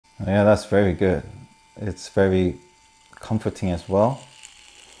Yeah, that's very good. It's very comforting as well.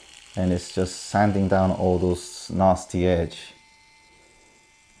 And it's just sanding down all those nasty edge.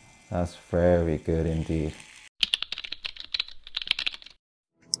 That's very good indeed.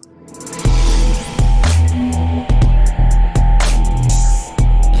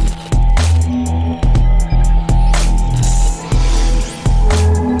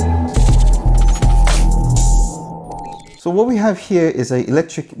 So what we have here is an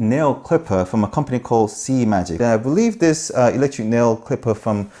electric nail clipper from a company called Seemagic. I believe this electric nail clipper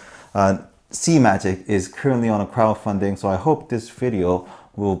from Seemagic is currently on a crowdfunding, so I hope this video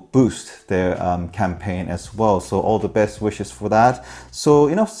will boost their campaign as well. So all the best wishes for that. So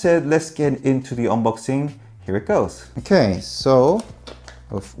enough said, let's get into the unboxing. Here it goes. Okay, so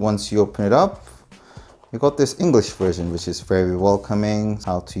once you open it up, we got this English version, which is very welcoming,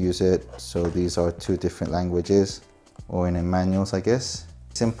 how to use it. So these are two different languages, or in the manuals, I guess.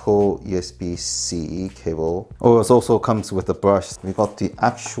 Simple USB-C cable. Oh, it also comes with a brush. We got the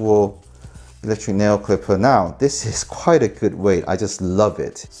actual electric nail clipper. Now, this is quite a good weight. I just love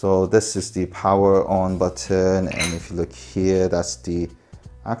it. So this is the power on button. And if you look here, that's the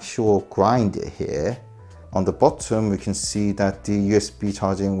actual grinder here. On the bottom, we can see that the USB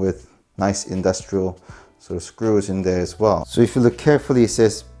charging with nice industrial sort of screws in there as well. So if you look carefully, it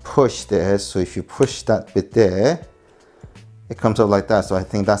says push there. So if you push that bit there, it comes out like that. So I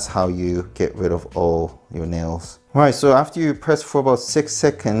think that's how you get rid of all your nails. All right, so after you press for about 6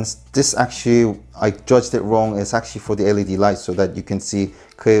 seconds, this actually, I judged it wrong. It's actually for the LED light so that you can see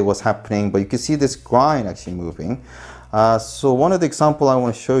clearly what's happening, but you can see this grind actually moving. So one of the example I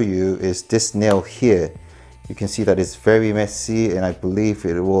want to show you is this nail here. You can see that it's very messy, and I believe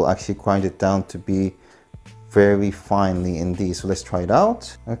it will actually grind it down to be very finely indeed. So let's try it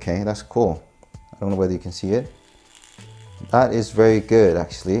out. Okay, that's cool. I don't know whether you can see it. That is very good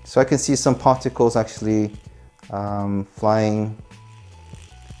actually. So I can see some particles actually flying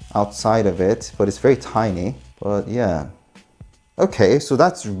outside of it, but it's very tiny. But yeah. Okay, so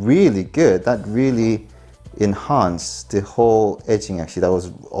that's really good. That really enhanced the whole edging actually. That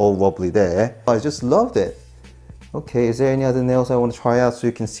was all wobbly there. I just loved it. Okay, is there any other nails I want to try out? So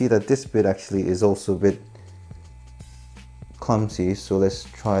you can see that this bit actually is also a bit clumsy. So let's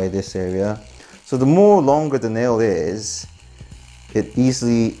try this area. So the more longer the nail is, it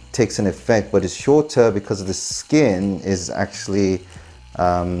easily takes an effect, but it's shorter because of the skin is actually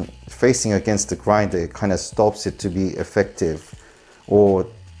facing against the grinder. It kind of stops it to be effective, or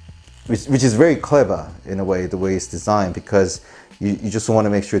which is very clever in a way, the way it's designed, because you just want to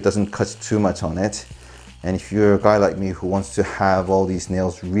make sure it doesn't cut too much on it. And if you're a guy like me who wants to have all these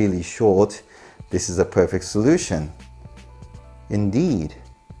nails really short, this is a perfect solution. Indeed.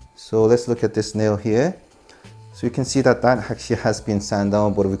 So let's look at this nail here. So you can see that that actually has been sanded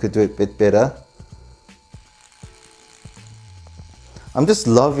down, but we could do it a bit better. I'm just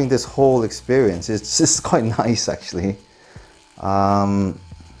loving this whole experience. It's just quite nice actually. Yeah,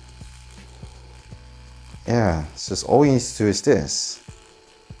 it's just all you need to do is this,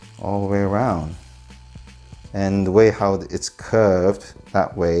 all the way around. And the way how it's curved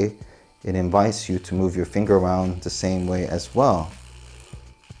that way, it invites you to move your finger around the same way as well.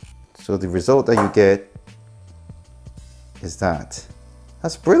 So the result that you get is that.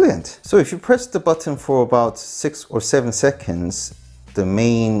 That's brilliant. So if you press the button for about 6 or 7 seconds, the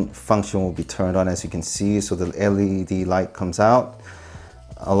main function will be turned on, as you can see. So the LED light comes out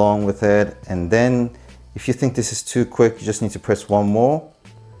along with it. And then if you think this is too quick, you just need to press one more.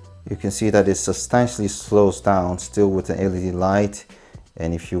 You can see that it substantially slows down still with the LED light.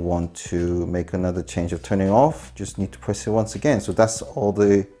 And if you want to make another change of turning off, just need to press it once again. So that's all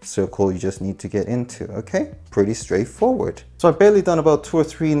the circle you just need to get into. Okay, pretty straightforward. So I've barely done about 2 or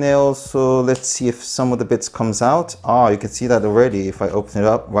 3 nails. So let's see if some of the bits comes out. Ah, you can see that already if I open it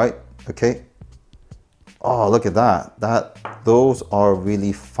up, right? Okay. Oh, look at that. Those are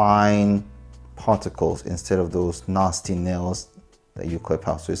really fine particles instead of those nasty nails that you clip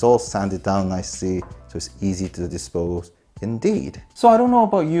out. So it's all sanded down nicely, so it's easy to dispose. Indeed. So I don't know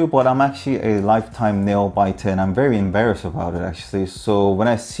about you, but I'm actually a lifetime nail biter, and I'm very embarrassed about it actually. So when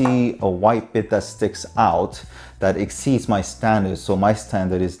I see a white bit that sticks out that exceeds my standards, so my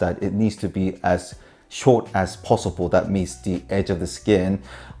standard is that it needs to be as short as possible, that meets the edge of the skin,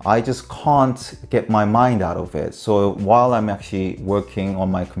 I just can't get my mind out of it. So while I'm actually working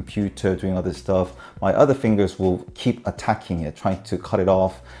on my computer doing other stuff, my other fingers will keep attacking it, trying to cut it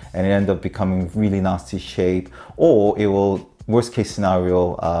off, and it end up becoming really nasty shape, or it will worst case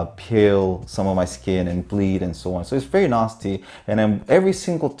scenario, peel some of my skin and bleed and so on. So it's very nasty. And then every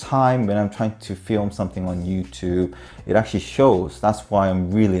single time when I'm trying to film something on YouTube, it actually shows. That's why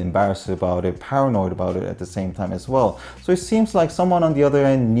I'm really embarrassed about it, paranoid about it at the same time as well. So it seems like someone on the other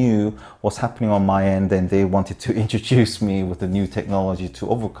end knew what's happening on my end, and they wanted to introduce me with the new technology to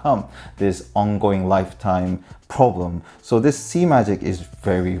overcome this ongoing lifetime problem. So this Seemagic is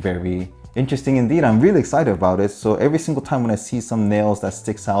very, very interesting indeed. I'm really excited about it. So every single time when I see some nails that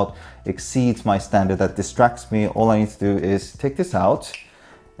sticks out, exceeds my standard, that distracts me, all I need to do is take this out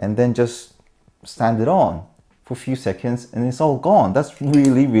and then just stand it on for a few seconds and it's all gone. That's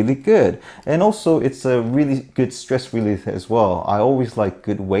really, really good. And also it's a really good stress relief as well. I always like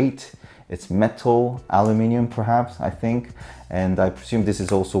good weight. It's metal, aluminium perhaps, I think. And I presume this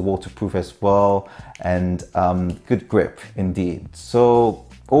is also waterproof as well, and good grip indeed. So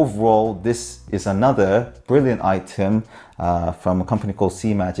overall, this is another brilliant item from a company called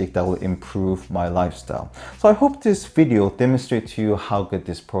Seemagic that will improve my lifestyle. So I hope this video demonstrates to you how good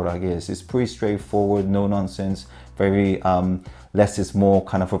this product is. It's pretty straightforward, no nonsense, very less is more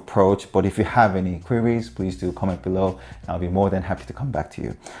kind of approach. But if you have any queries, please do comment below. I'll be more than happy to come back to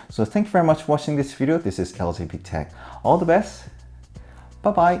you. So thank you very much for watching this video. This is LJB Tech. All the best.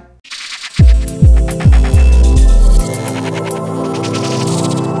 Bye-bye.